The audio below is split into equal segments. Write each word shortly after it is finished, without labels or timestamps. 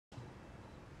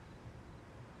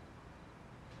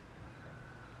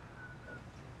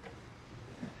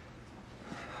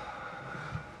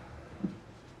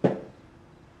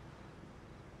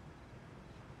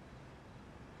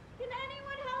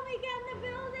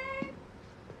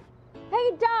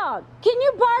Hey, dog, can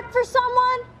you bark for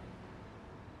someone?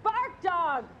 Bark,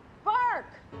 dog, bark.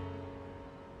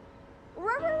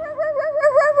 Ruff, ruff, ruff, ruff,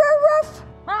 ruff, ruff, ruff.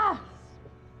 Ah,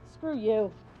 screw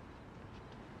you.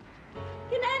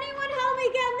 Can anyone help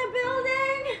me get in the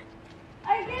building?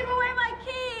 I gave away my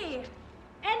key.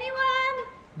 Anyone?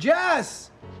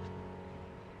 Jess!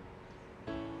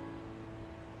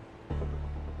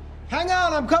 Hang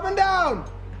on, I'm coming down!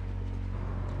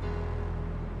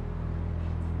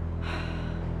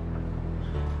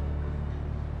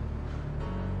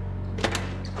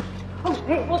 Oh,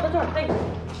 hey, hold the door, thanks.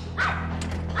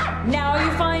 Now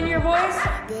you find your voice?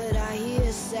 But I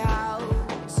hear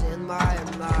sounds in my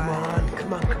mind.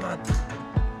 Come on.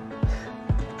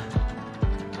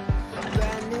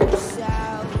 Brand new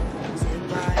sounds in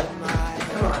my mind.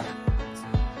 Come on.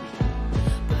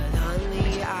 But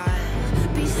only I'll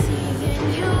be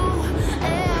seeing you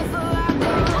wherever I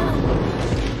go.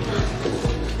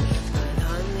 But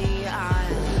only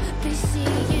I'll be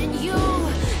seeing you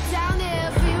down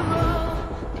every road.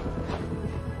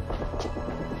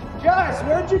 Jess,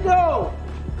 where'd you go?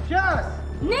 Jess!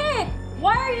 Nick,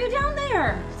 why are you down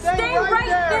there? Stay right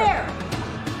there.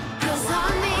 'Cause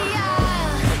only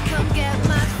I'll come get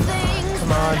my things.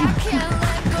 Come on. But I can't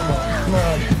let go. Come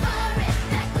on.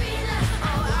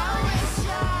 Oh, I wish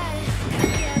I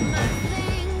could get my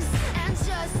things and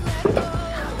just let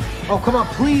go. Oh, come on,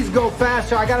 please go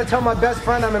faster. I gotta tell my best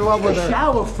friend I'm in love with her.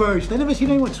 Shower first. I never seen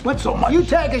anyone sweat so much. You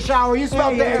take a shower, you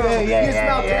smell Yeah, terrible. You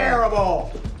smell yeah.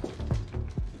 terrible.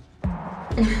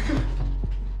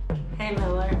 Hey,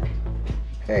 Miller.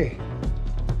 Hey.